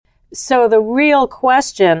So the real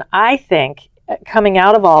question, I think, coming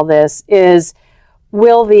out of all this is,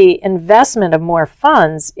 will the investment of more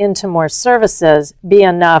funds into more services be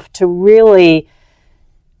enough to really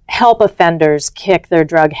help offenders kick their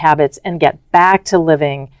drug habits and get back to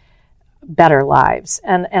living better lives?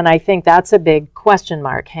 And I think that's a big question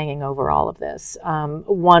mark hanging over all of this.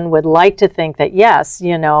 One would like to think that, yes,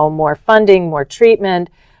 more funding, more treatment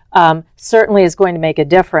certainly is going to make a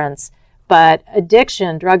difference. But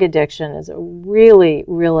drug addiction is a really,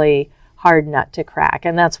 really hard nut to crack.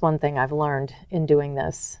 And that's one thing I've learned in doing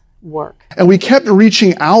this work. And we kept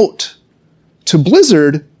reaching out to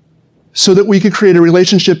Blizzard so that we could create a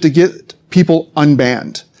relationship to get people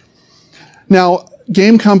unbanned. Now,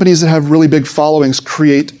 game companies that have really big followings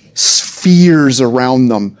create spheres around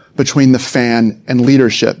them between the fan and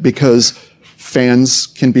leadership because fans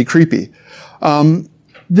can be creepy.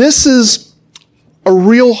 This is a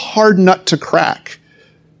real hard nut to crack,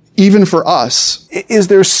 even for us. Is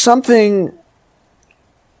there something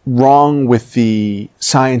wrong with the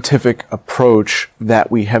scientific approach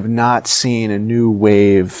that we have not seen a new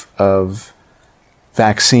wave of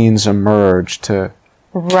vaccines emerge to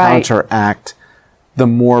counteract the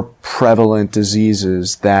more prevalent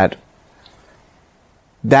diseases that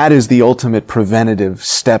is the ultimate preventative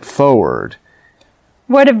step forward?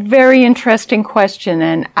 What a very interesting question,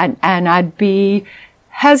 and I'd be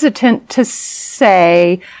hesitant to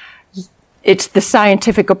say it's the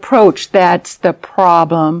scientific approach that's the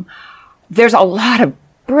problem. There's a lot of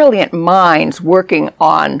brilliant minds working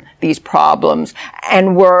on these problems,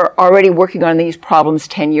 and we're already working on these problems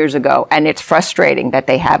 10 years ago, and it's frustrating that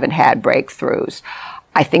they haven't had breakthroughs.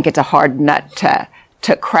 I think it's a hard nut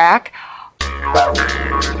to crack.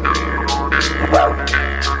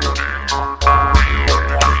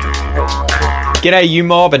 G'day you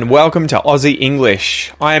mob and welcome to Aussie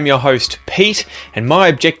English. I am your host Pete and my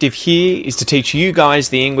objective here is to teach you guys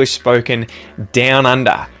the English spoken down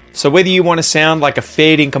under. So whether you want to sound like a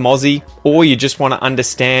fair dinkum Aussie or you just want to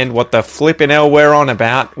understand what the flippin' hell we're on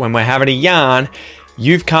about when we're having a yarn,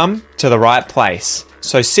 you've come to the right place.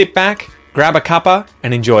 So sit back, grab a cuppa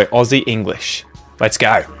and enjoy Aussie English. Let's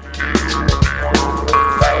go.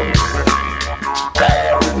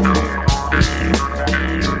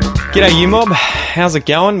 G'day you mob, how's it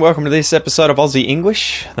going? Welcome to this episode of Aussie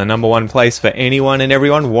English, the number one place for anyone and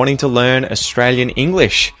everyone wanting to learn Australian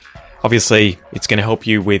English. Obviously, it's going to help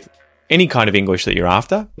you with any kind of English that you're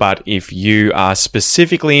after, but if you are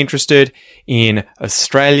specifically interested in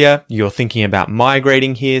Australia, you're thinking about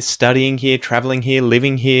migrating here, studying here, traveling here,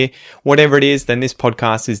 living here, whatever it is, then this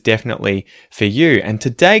podcast is definitely for you. And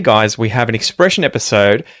today, guys, we have an expression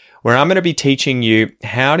episode where I'm going to be teaching you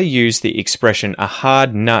how to use the expression a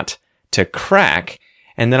hard nut to crack.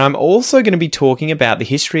 And then I'm also going to be talking about the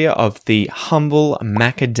history of the humble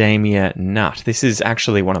macadamia nut. This is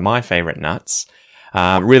actually one of my favorite nuts.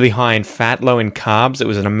 Really high in fat, low in carbs. It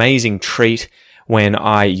was an amazing treat when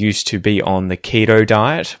I used to be on the keto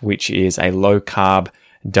diet, which is a low carb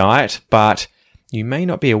diet. But you may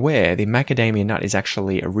not be aware, the macadamia nut is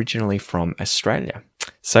actually originally from Australia.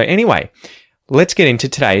 So anyway, let's get into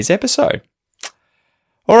today's episode.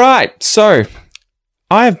 All right, so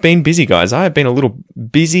I have been busy, guys. I have been a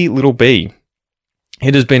busy little bee.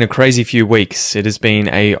 It has been a crazy few weeks. It has been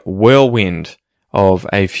a whirlwind of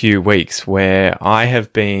a few weeks where I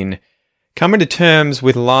have been coming to terms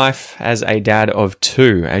with life as a dad of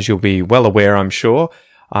two. As you'll be well aware, I'm sure,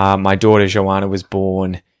 my daughter Joanna was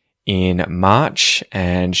born in March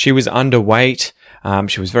and she was underweight.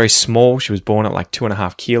 She was very small. She was born at like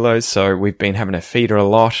 2.5 kilos. So we've been having to feed her a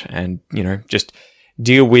lot and, just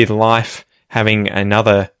deal with life having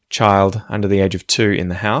another child under the age of 2 in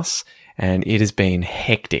the house. And it has been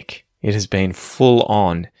hectic. It has been full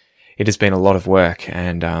on. It has been a lot of work.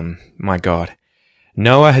 And, my God,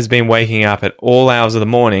 Noah has been waking up at all hours of the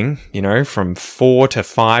morning, from 4 to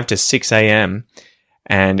 5 to 6 a.m.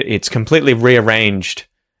 And it's completely rearranged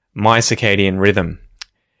my circadian rhythm.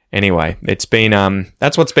 Anyway, it's been,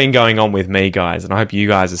 that's what's been going on with me, guys. And I hope you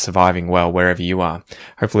guys are surviving well wherever you are.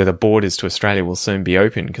 Hopefully the borders to Australia will soon be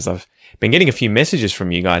open because I've been getting a few messages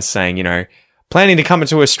from you guys saying, planning to come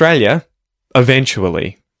into Australia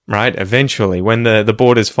eventually, right? Eventually when the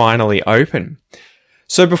borders finally open.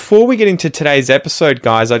 So before we get into today's episode,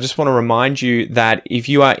 guys, I just want to remind you that if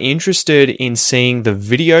you are interested in seeing the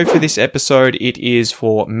video for this episode, it is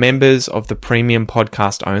for members of the Premium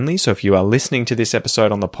Podcast only. So if you are listening to this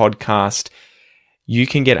episode on the podcast, you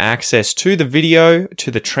can get access to the video,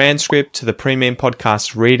 to the transcript, to the Premium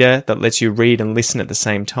Podcast reader that lets you read and listen at the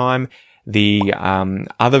same time, the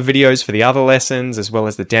other videos for the other lessons, as well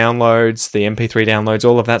as the downloads, the MP3 downloads,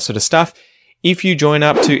 all of that sort of stuff. if you join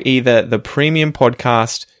up to either the premium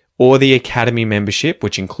podcast or the Academy membership,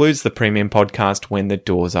 which includes the premium podcast when the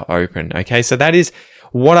doors are open. Okay, so that is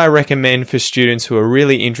what I recommend for students who are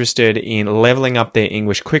really interested in leveling up their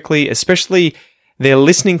English quickly, especially their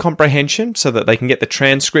listening comprehension, so that they can get the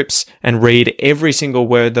transcripts and read every single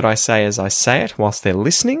word that I say as I say it whilst they're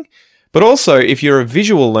listening. But also, if you're a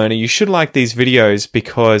visual learner, you should like these videos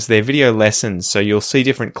because they're video lessons. So you'll see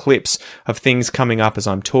different clips of things coming up as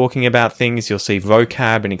I'm talking about things. You'll see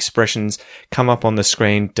vocab and expressions come up on the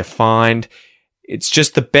screen defined. It's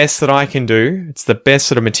just the best that I can do. It's the best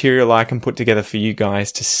sort of material I can put together for you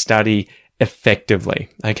guys to study effectively.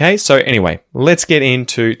 Okay, so anyway, let's get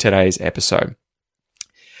into today's episode.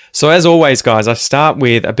 So as always, guys, I start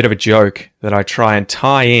with a bit of a joke that I try and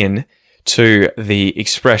tie in to the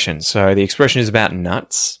expression. So the expression is about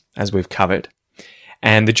nuts, as we've covered,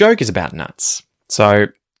 and the joke is about nuts. So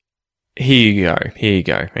here you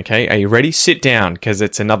go. Okay, are you ready? Sit down, because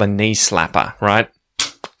it's another knee slapper, right?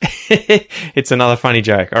 It's another funny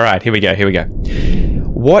joke. All right, here we go.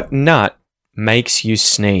 What nut makes you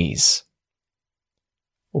sneeze?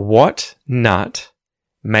 What nut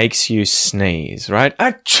makes you sneeze, right?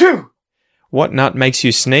 Achoo! What nut makes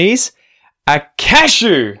you sneeze? A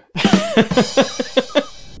cashew!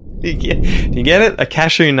 Do you get it? A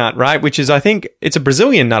cashew nut, right? Which is, I think, it's a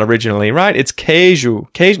Brazilian nut originally, right? It's caju.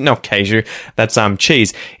 Not caju. That's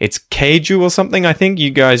cheese. It's caju or something, I think.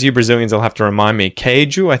 You Brazilians will have to remind me.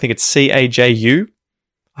 Caju, I think it's C-A-J-U.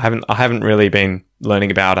 I haven't really been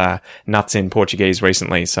learning about nuts in Portuguese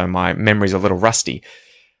recently, so my memory's a little rusty.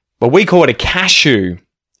 But we call it a cashew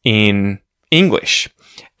in English.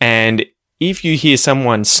 And if you hear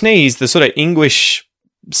someone sneeze, the sort of English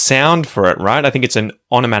sound for it, right? I think it's an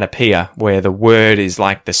onomatopoeia where the word is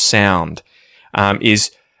like the sound,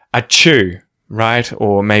 is achoo, right?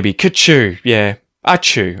 Or maybe kachoo, yeah,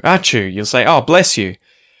 achoo. You'll say, oh, bless you.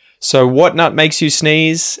 So what nut makes you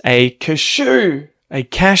sneeze? A cashew. A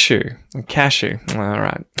cashew. All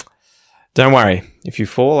right. Don't worry. If you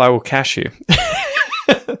fall, I will cash you.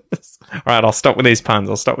 All right, I'll stop with these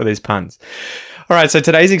puns. All right, so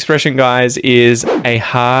today's expression, guys, is a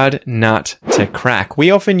hard nut to crack.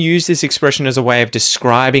 We often use this expression as a way of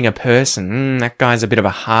describing a person. That guy's a bit of a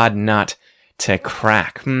hard nut to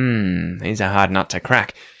crack. He's a hard nut to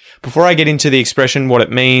crack. Before I get into the expression, what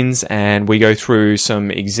it means, and we go through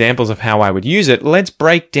some examples of how I would use it, let's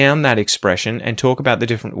break down that expression and talk about the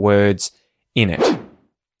different words in it.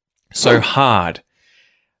 So hard.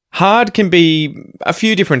 Hard can be a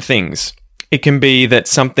few different things. It can be that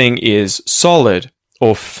something is solid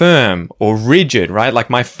or firm or rigid, right? Like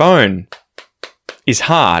my phone is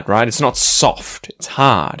hard, right? It's not soft, it's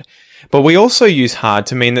hard. But we also use hard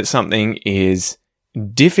to mean that something is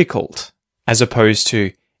difficult as opposed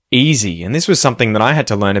to easy. And this was something that I had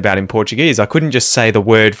to learn about in Portuguese. I couldn't just say the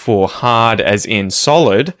word for hard as in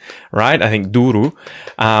solid, right? I think duro,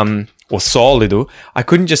 or sólido. I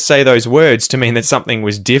couldn't just say those words to mean that something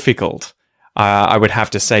was difficult. I would have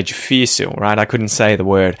to say difícil, right? I couldn't say the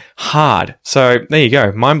word hard. So there you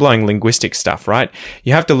go. Mind-blowing linguistic stuff, right?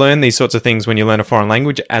 You have to learn these sorts of things when you learn a foreign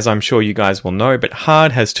language, as I'm sure you guys will know. But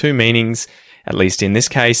hard has two meanings, at least in this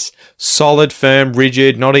case. Solid, firm,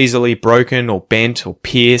 rigid, not easily broken or bent or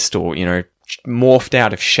pierced or, morphed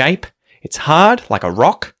out of shape. It's hard, like a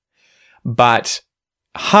rock. But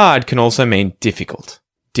hard can also mean difficult,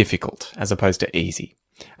 as opposed to easy.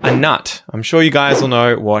 A nut. I'm sure you guys will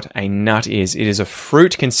know what a nut is. It is a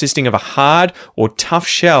fruit consisting of a hard or tough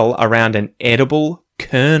shell around an edible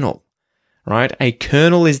kernel, right? A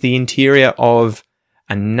kernel is the interior of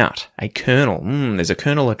a nut. A kernel. There's a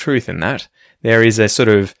kernel of truth in that. There is that's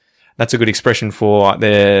a good expression for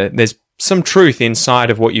there's some truth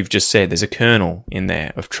inside of what you've just said. There's a kernel in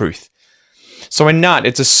there of truth. So a nut,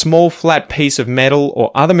 it's a small flat piece of metal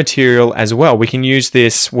or other material as well. We can use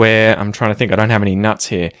this where, I'm trying to think, I don't have any nuts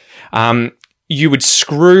here. You would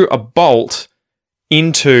screw a bolt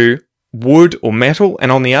into wood or metal,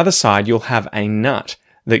 and on the other side, you'll have a nut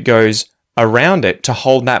that goes around it to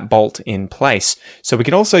hold that bolt in place. So we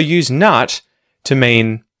can also use nut to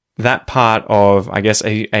mean that part of, I guess,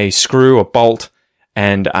 a screw or bolt,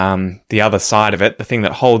 and the other side of it, the thing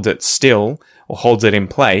that holds it still or holds it in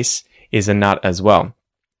place, is a nut as well.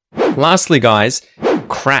 Lastly, guys,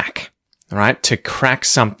 crack, right? To crack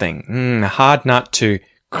something. A hard nut to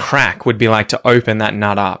crack would be like to open that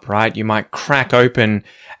nut up, right? You might crack open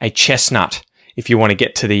a chestnut if you want to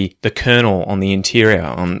get to the kernel on the interior,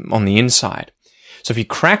 on the inside. So if you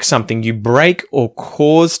crack something, you break or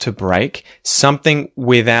cause to break something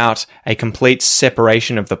without a complete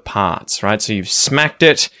separation of the parts, right? So you've smacked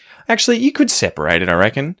it. Actually, you could separate it, I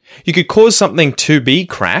reckon. You could cause something to be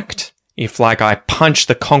cracked If like I punch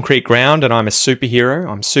the concrete ground and I'm a superhero,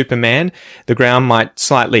 I'm Superman, the ground might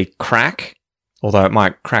slightly crack, although it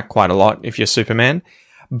might crack quite a lot if you're Superman.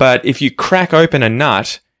 But if you crack open a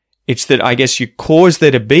nut, it's that I guess you cause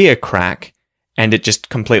there to be a crack and it just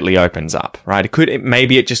completely opens up, right?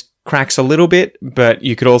 Maybe it just cracks a little bit, but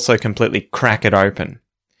you could also completely crack it open.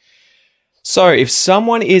 So if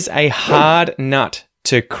someone is a hard nut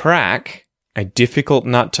to crack, a difficult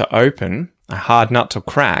nut to open, a hard nut to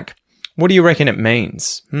crack, what do you reckon it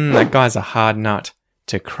means? That guy's a hard nut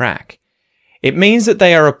to crack. It means that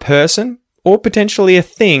they are a person or potentially a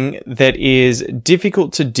thing that is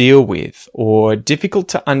difficult to deal with or difficult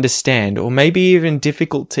to understand or maybe even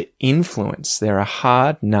difficult to influence. They're a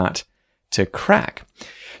hard nut to crack.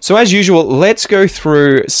 So as usual, let's go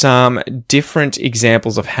through some different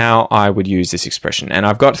examples of how I would use this expression. And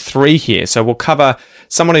I've got 3 here. So we'll cover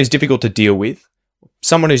someone who's difficult to deal with,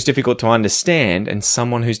 someone who's difficult to understand, and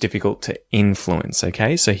someone who's difficult to influence.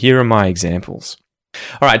 Okay, so here are my examples.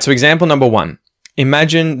 All right, so example number 1.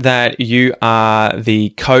 Imagine that you are the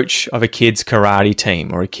coach of a kid's karate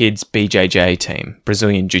team or a kid's BJJ team,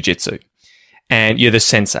 Brazilian Jiu-Jitsu, and you're the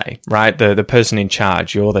sensei, right? The person in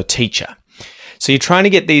charge, you're the teacher. So you're trying to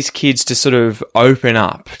get these kids to sort of open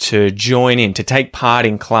up, to join in, to take part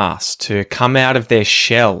in class, to come out of their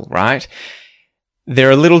shell, right?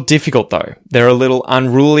 They're a little difficult though. They're a little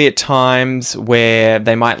unruly at times where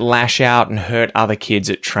they might lash out and hurt other kids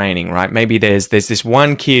at training, right? Maybe there's this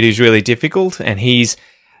one kid who's really difficult and he's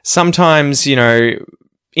sometimes,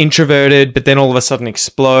 introverted, but then all of a sudden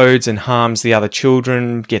explodes and harms the other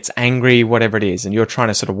children, gets angry, whatever it is. And you're trying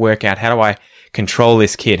to sort of work out, how do I control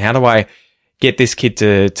this kid? How do I get this kid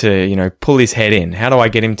to pull his head in? How do I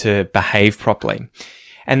get him to behave properly?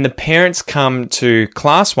 And the parents come to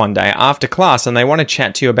class one day after class and they want to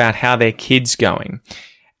chat to you about how their kid's going.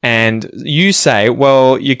 And you say,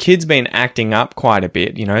 well, your kid's been acting up quite a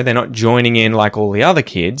bit. They're not joining in like all the other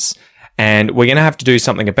kids and we're going to have to do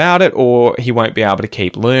something about it or he won't be able to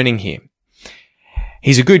keep learning here.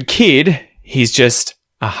 He's a good kid. He's just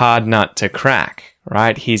a hard nut to crack,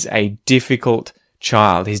 right? He's a difficult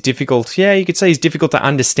child. He's difficult. Yeah, you could say he's difficult to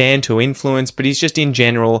understand, to influence, but he's just in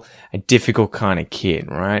general a difficult kind of kid,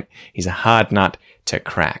 right? He's a hard nut to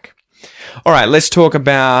crack. All right, let's talk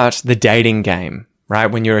about the dating game, right?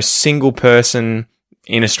 When you're a single person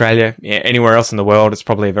in Australia, anywhere else in the world, it's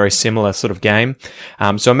probably a very similar sort of game.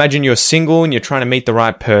 So imagine you're single and you're trying to meet the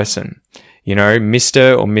right person,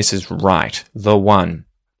 Mr. or Mrs. Right, the one.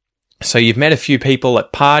 So you've met a few people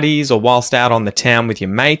at parties or whilst out on the town with your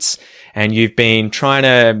mates, and you've been trying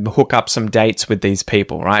to hook up some dates with these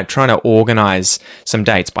people, right? Trying to organize some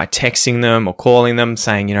dates by texting them or calling them,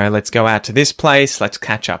 saying, let's go out to this place, let's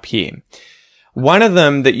catch up here. One of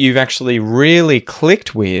them that you've actually really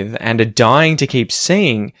clicked with and are dying to keep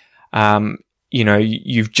seeing,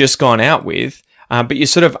 you've just gone out with, but you're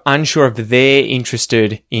sort of unsure if they're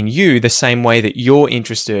interested in you the same way that you're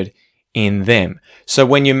interested in them. So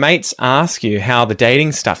when your mates ask you how the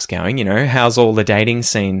dating stuff's going, how's all the dating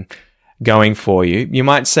scene going for you, you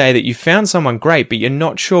might say that you found someone great, but you're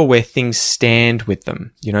not sure where things stand with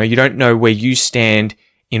them. You don't know where you stand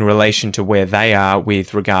in relation to where they are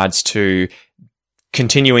with regards to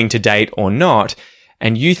continuing to date or not.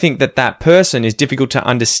 And you think that that person is difficult to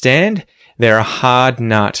understand. They're a hard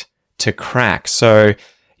nut to crack. So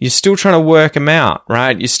you're still trying to work them out,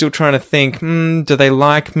 right? You're still trying to think, do they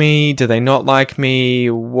like me? Do they not like me?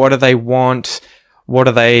 What do they want? What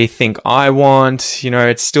do they think I want?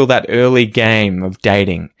 It's still that early game of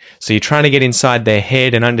dating. So you're trying to get inside their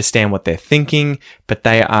head and understand what they're thinking, but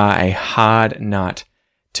they are a hard nut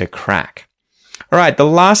to crack. All right, the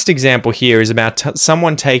last example here is about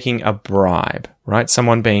someone taking a bribe, right?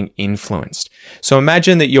 Someone being influenced. So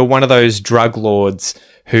imagine that you're one of those drug lords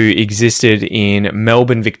who existed in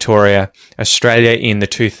Melbourne, Victoria, Australia in the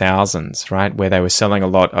 2000s, right? Where they were selling a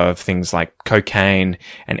lot of things like cocaine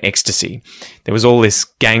and ecstasy. There was all this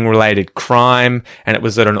gang-related crime and it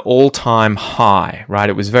was at an all-time high, right?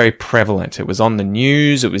 It was very prevalent. It was on the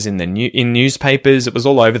news. It was in newspapers. It was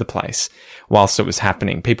all over the place whilst it was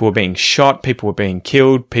happening. People were being shot. People were being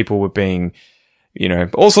killed. People were being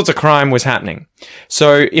all sorts of crime was happening.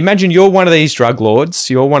 So imagine you're one of these drug lords.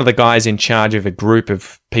 You're one of the guys in charge of a group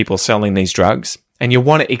of people selling these drugs, and you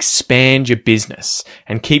want to expand your business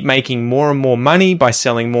and keep making more and more money by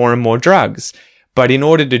selling more and more drugs. But in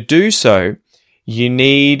order to do so, you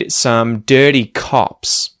need some dirty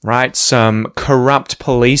cops, right? Some corrupt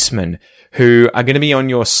policemen who are going to be on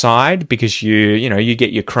your side because you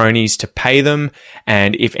get your cronies to pay them.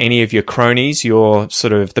 And if any of your cronies, your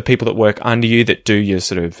sort of the people that work under you that do your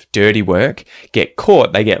sort of dirty work get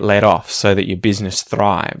caught, they get let off so that your business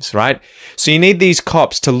thrives, right? So you need these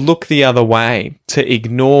cops to look the other way, to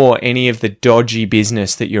ignore any of the dodgy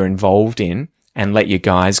business that you're involved in and let your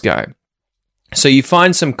guys go. So you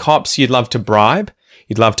find some cops you'd love to bribe.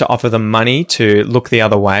 You'd love to offer them money to look the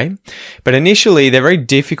other way. But initially, they're very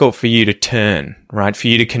difficult for you to turn, right? For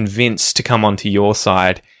you to convince to come onto your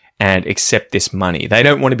side and accept this money. They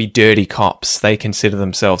don't want to be dirty cops. They consider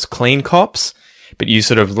themselves clean cops, but you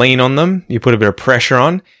sort of lean on them. You put a bit of pressure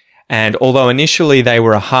on. And although initially they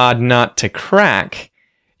were a hard nut to crack,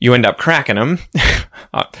 you end up cracking them.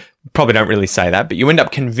 I probably don't really say that, but you end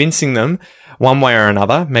up convincing them one way or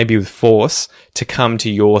another, maybe with force, to come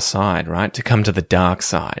to your side, right? To come to the dark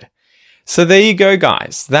side. So there you go,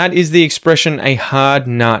 guys. That is the expression, a hard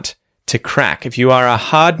nut to crack. If you are a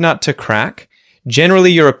hard nut to crack,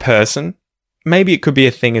 generally you're a person, maybe it could be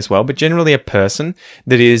a thing as well, but generally a person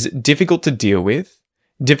that is difficult to deal with,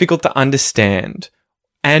 difficult to understand,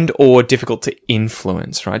 and or difficult to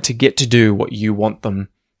influence, right? To get to do what you want them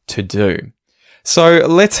to do. So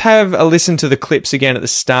let's have a listen to the clips again at the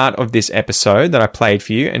start of this episode that I played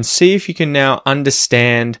for you and see if you can now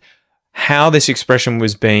understand how this expression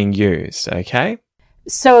was being used, okay?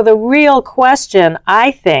 So the real question, I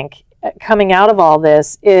think, coming out of all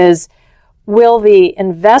this is, will the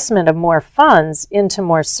investment of more funds into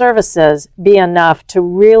more services be enough to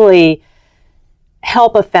really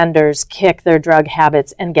help offenders kick their drug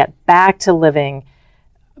habits and get back to living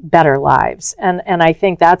better lives? And I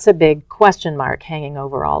think that's a big question mark hanging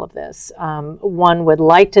over all of this. One would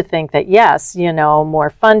like to think that yes, more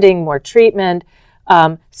funding, more treatment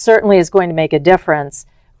certainly is going to make a difference.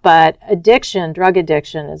 But drug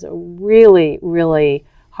addiction is a really, really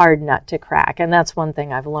hard nut to crack. And that's one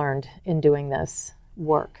thing I've learned in doing this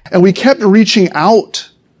work. And we kept reaching out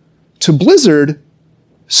to Blizzard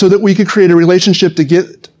so that we could create a relationship to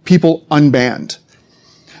get people unbanned.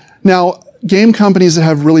 Now, game companies that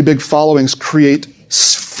have really big followings create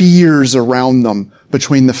spheres around them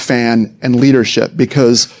between the fan and leadership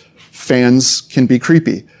because fans can be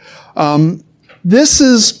creepy. This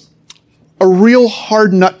is a real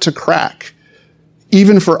hard nut to crack,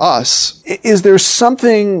 even for us. Is there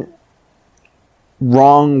something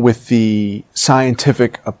wrong with the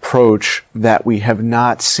scientific approach that we have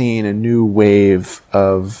not seen a new wave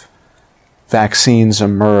of vaccines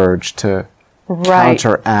emerge to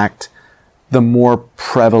counteract the more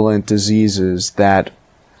prevalent diseases that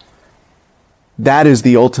is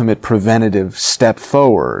the ultimate preventative step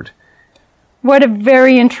forward? What a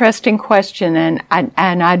very interesting question, and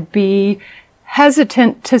I'd be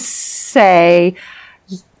hesitant to say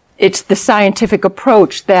it's the scientific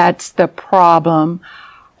approach that's the problem.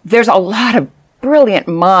 There's a lot of brilliant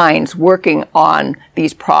minds working on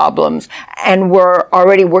these problems, and were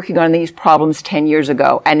already working on these problems 10 years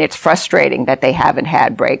ago, and it's frustrating that they haven't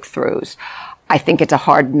had breakthroughs. I think it's a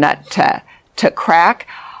hard nut to crack.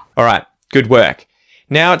 All right, good work.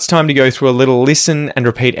 Now it's time to go through a little listen and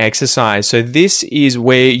repeat exercise. So this is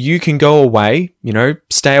where you can go away,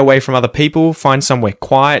 stay away from other people, find somewhere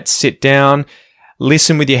quiet, sit down,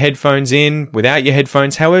 listen with your headphones in, without your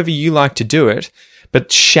headphones, however you like to do it.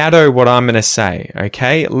 But shadow what I'm going to say,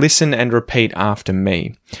 okay? Listen and repeat after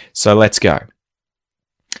me. So let's go.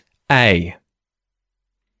 A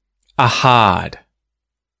hard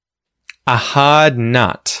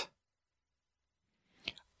nut.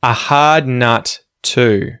 A hard nut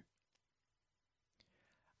to.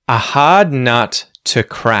 A hard nut to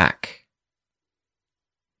crack.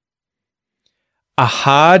 A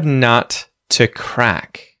hard nut to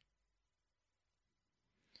crack.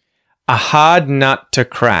 A hard nut to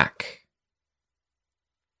crack.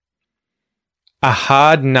 A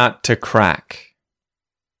hard nut to crack.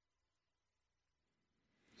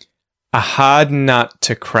 A hard nut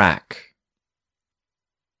to crack.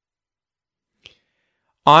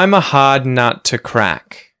 I'm a hard nut to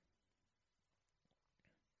crack.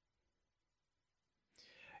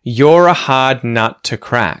 You're a hard nut to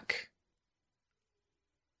crack.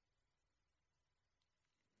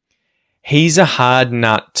 He's a hard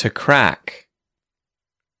nut to crack.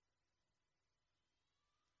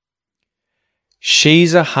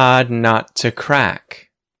 She's a hard nut to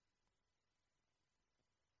crack.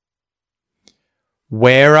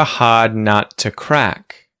 We're a hard nut to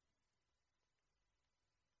crack.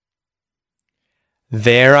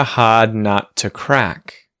 They're a hard nut to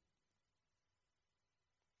crack.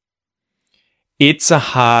 It's a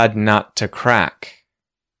hard nut to crack.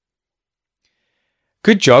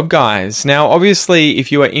 Good job, guys. Now, obviously,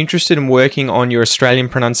 if you are interested in working on your Australian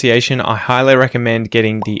pronunciation, I highly recommend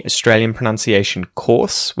getting the Australian pronunciation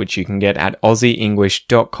course, which you can get at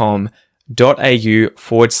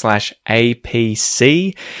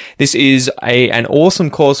aussieenglish.com.au/APC. This is an awesome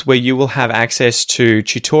course where you will have access to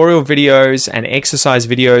tutorial videos and exercise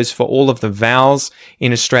videos for all of the vowels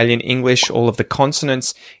in Australian English, all of the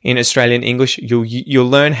consonants in Australian English. You'll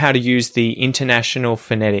learn how to use the International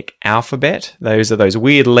Phonetic Alphabet. Those are those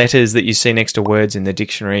weird letters that you see next to words in the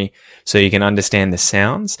dictionary so you can understand the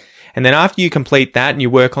sounds. And then after you complete that and you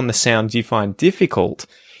work on the sounds you find difficult,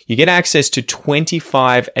 you get access to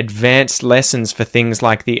 25 advanced lessons for things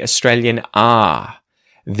like the Australian R,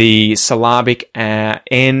 the syllabic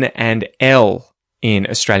N and L in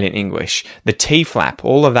Australian English, the T-flap,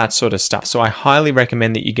 all of that sort of stuff. So I highly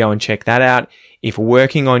recommend that you go and check that out if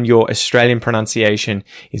working on your Australian pronunciation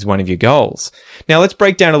is one of your goals. Now let's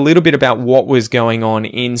break down a little bit about what was going on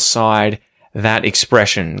inside that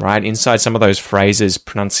expression, right? Inside some of those phrases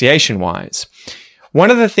pronunciation-wise. One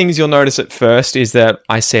of the things you'll notice at first is that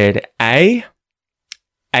I said a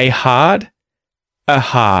hard, a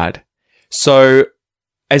hard. So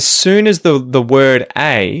as soon as the word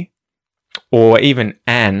a or even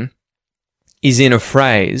an is in a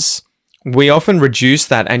phrase, we often reduce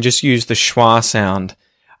that and just use the schwa sound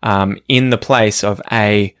in the place of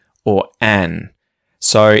a or an.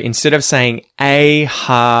 So instead of saying a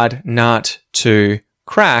hard nut to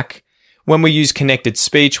crack, when we use connected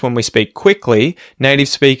speech, when we speak quickly, native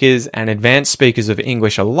speakers and advanced speakers of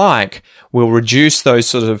English alike will reduce those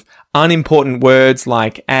sort of unimportant words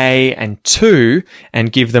like a and to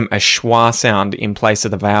and give them a schwa sound in place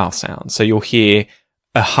of the vowel sound. So you'll hear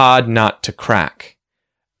a hard nut to crack,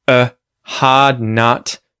 a hard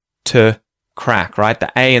nut to crack, right?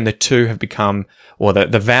 The a and the to have become, or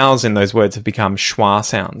the vowels in those words have become schwa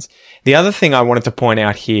sounds. The other thing I wanted to point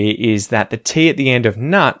out here is that the t at the end of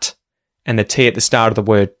nut and the T at the start of the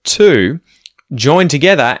word to join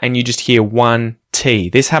together and you just hear one T.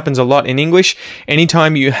 This happens a lot in English.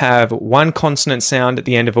 Anytime you have one consonant sound at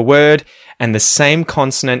the end of a word and the same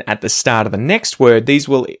consonant at the start of the next word, these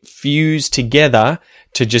will fuse together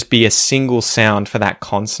to just be a single sound for that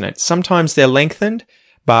consonant. Sometimes they're lengthened,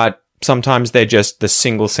 but sometimes they're just the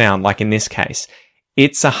single sound, like in this case.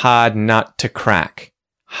 It's a hard nut to crack.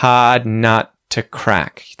 Hard nut to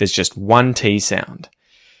crack. There's just one T sound.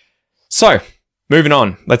 So, moving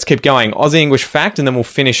on. Let's keep going. Aussie English fact, and then we'll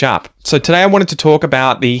finish up. So today I wanted to talk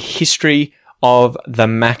about the history of the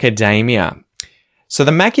macadamia. So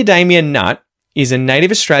the macadamia nut is a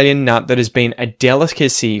native Australian nut that has been a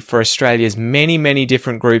delicacy for Australia's many, many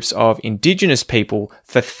different groups of Indigenous people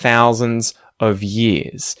for thousands of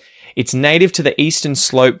years. It's native to the eastern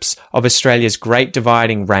slopes of Australia's Great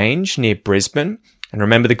Dividing Range near Brisbane. And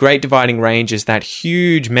remember, the Great Dividing Range is that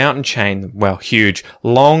huge mountain chain,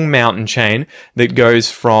 long mountain chain that goes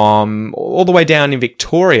from all the way down in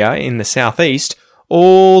Victoria in the southeast,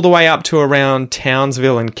 all the way up to around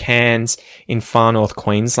Townsville and Cairns in far north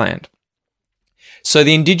Queensland. So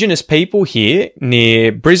the Indigenous people here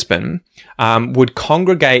near Brisbane would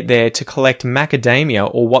congregate there to collect macadamia,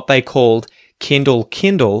 or what they called kindle,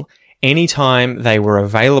 anytime they were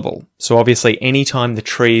available. So obviously anytime the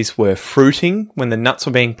trees were fruiting, when the nuts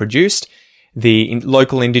were being produced, the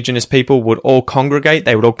local Indigenous people would all congregate.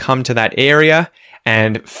 They would all come to that area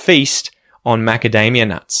and feast on macadamia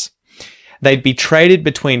nuts. They'd be traded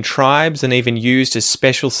between tribes and even used as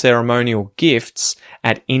special ceremonial gifts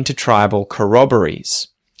at intertribal corroborees.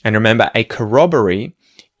 And remember, a corroboree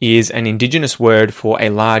is an Indigenous word for a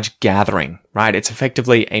large gathering, right? It's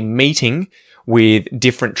effectively a meeting with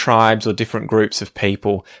different tribes or different groups of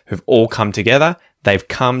people who've all come together. They've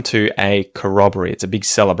come to a corroboree. It's a big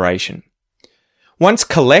celebration. Once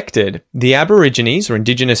collected, the Aborigines or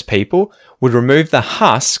Indigenous people would remove the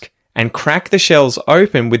husk and crack the shells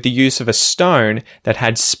open with the use of a stone that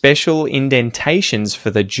had special indentations for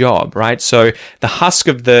the job, right? So the husk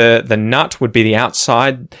of the nut would be the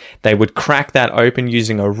outside. They would crack that open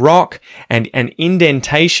using a rock, and an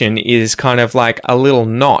indentation is kind of like a little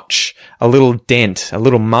notch, a little dent, a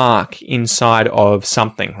little mark inside of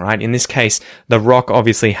something, right? In this case, the rock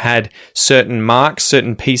obviously had certain marks,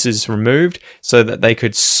 certain pieces removed so that they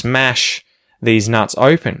could smash these nuts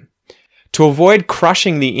open. To avoid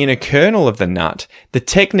crushing the inner kernel of the nut, the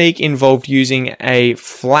technique involved using a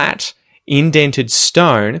flat, indented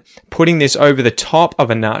stone, putting this over the top of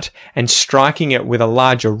a nut and striking it with a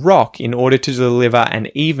larger rock in order to deliver an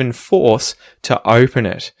even force to open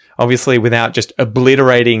it. Obviously without just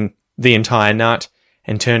obliterating the entire nut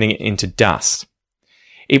and turning it into dust.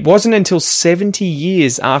 It wasn't until 70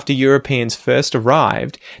 years after Europeans first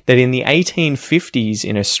arrived that in the 1850s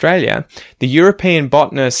in Australia, the European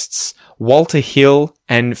botanists Walter Hill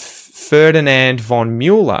and Ferdinand von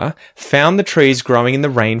Mueller found the trees growing in the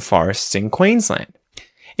rainforests in Queensland.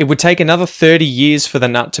 It would take another 30 years for the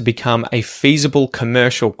nut to become a feasible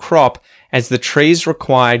commercial crop, as the trees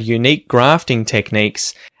required unique grafting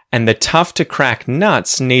techniques and the tough-to-crack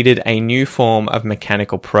nuts needed a new form of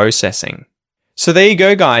mechanical processing. So there you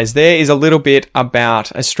go, guys. There is a little bit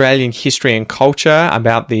about Australian history and culture,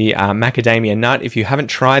 about the macadamia nut. If you haven't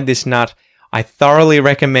tried this nut, I thoroughly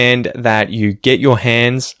recommend that you get your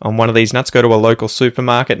hands on one of these nuts. Go to a local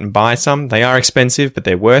supermarket and buy some. They are expensive, but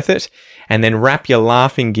they're worth it. And then wrap your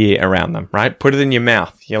laughing gear around them, right? Put it in your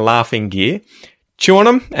mouth, your laughing gear. Chew on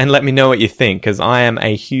them and let me know what you think, because I am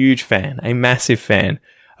a huge fan, a massive fan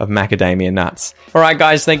of macadamia nuts. All right,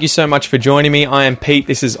 guys, thank you so much for joining me. I am Pete.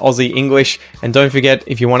 This is Aussie English. And don't forget,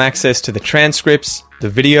 if you want access to the transcripts, the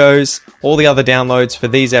videos, all the other downloads for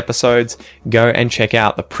these episodes, go and check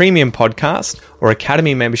out the Premium Podcast or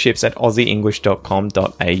Academy memberships at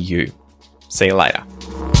aussieenglish.com.au. See you later.